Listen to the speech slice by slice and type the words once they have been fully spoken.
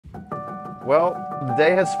Well, the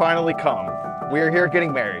day has finally come. We are here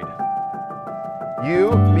getting married.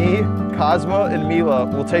 You, me, Cosmo, and Mila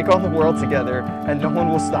will take on the world together, and no one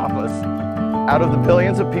will stop us. Out of the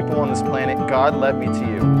billions of people on this planet, God led me to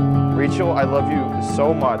you. Rachel, I love you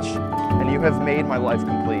so much, and you have made my life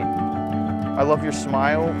complete. I love your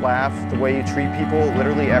smile, laugh, the way you treat people,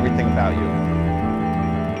 literally everything about you.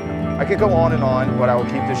 I could go on and on, but I will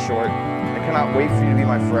keep this short. I cannot wait for you to be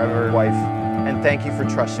my forever wife, and thank you for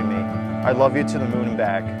trusting me. I love you to the moon and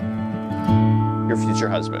back. Your future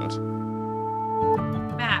husband.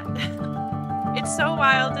 Matt, it's so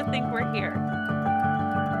wild to think we're here.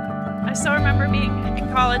 I still remember being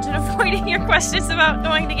in college and avoiding your questions about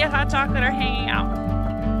going to get hot chocolate or hanging out.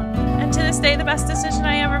 And to this day, the best decision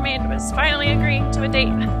I ever made was finally agreeing to a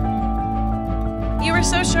date. You were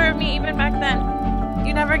so sure of me even back then.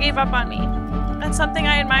 You never gave up on me. That's something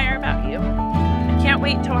I admire about you. I can't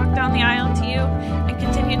wait to walk down the aisle to you and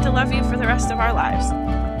continue to love you for the rest of our lives.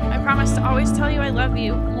 I promise to always tell you I love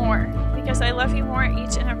you more, because I love you more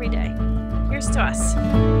each and every day. Here's to us.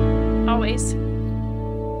 Always.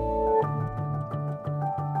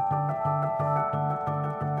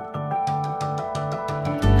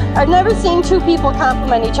 I've never seen two people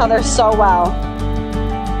compliment each other so well.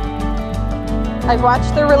 I've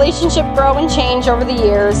watched their relationship grow and change over the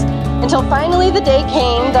years, until finally the day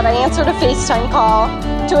came that I answered a FaceTime call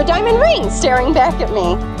to a diamond ring staring back at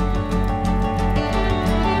me.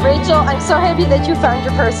 Rachel, I'm so happy that you found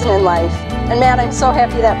your person in life. And Matt, I'm so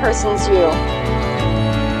happy that person's you.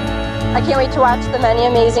 I can't wait to watch the many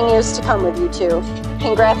amazing years to come with you two.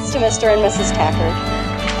 Congrats to Mr. and Mrs. Taccard.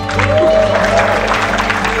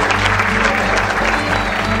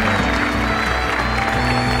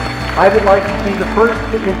 I would like to be the first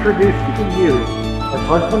to introduce to you as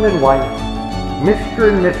husband and wife, Mr.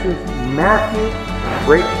 and Mrs. Matthew,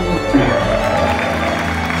 Rachel, and Peter.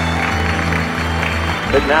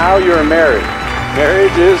 But now you're married.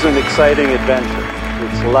 Marriage is an exciting adventure.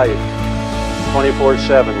 It's life,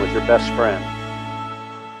 24/7 with your best friend.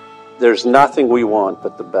 There's nothing we want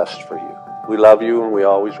but the best for you. We love you and we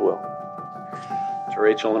always will. To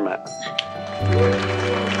Rachel and Matt.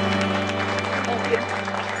 Thank you.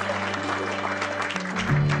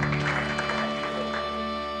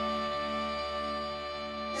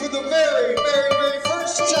 For the very, very, very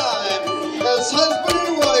first time, as husband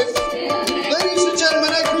and wife, ladies and gentlemen,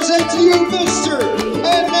 I present to you Mr.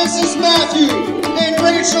 and Mrs. Matthew and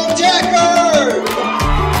Rachel Taccards.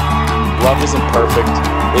 Love isn't perfect.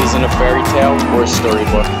 It isn't a fairy tale or a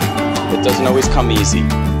storybook. It doesn't always come easy.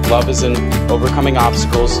 Love isn't overcoming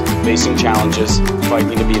obstacles, facing challenges,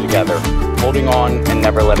 fighting to be together, holding on and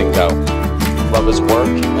never letting go. Love is work,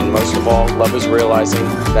 and most of all, love is realizing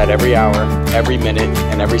that every hour, every minute,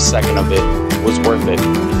 and every second of it was worth it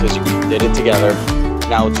because you did it together.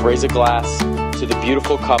 Now let's raise a glass to the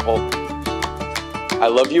beautiful couple. I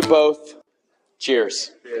love you both.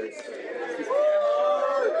 Cheers. Cheers.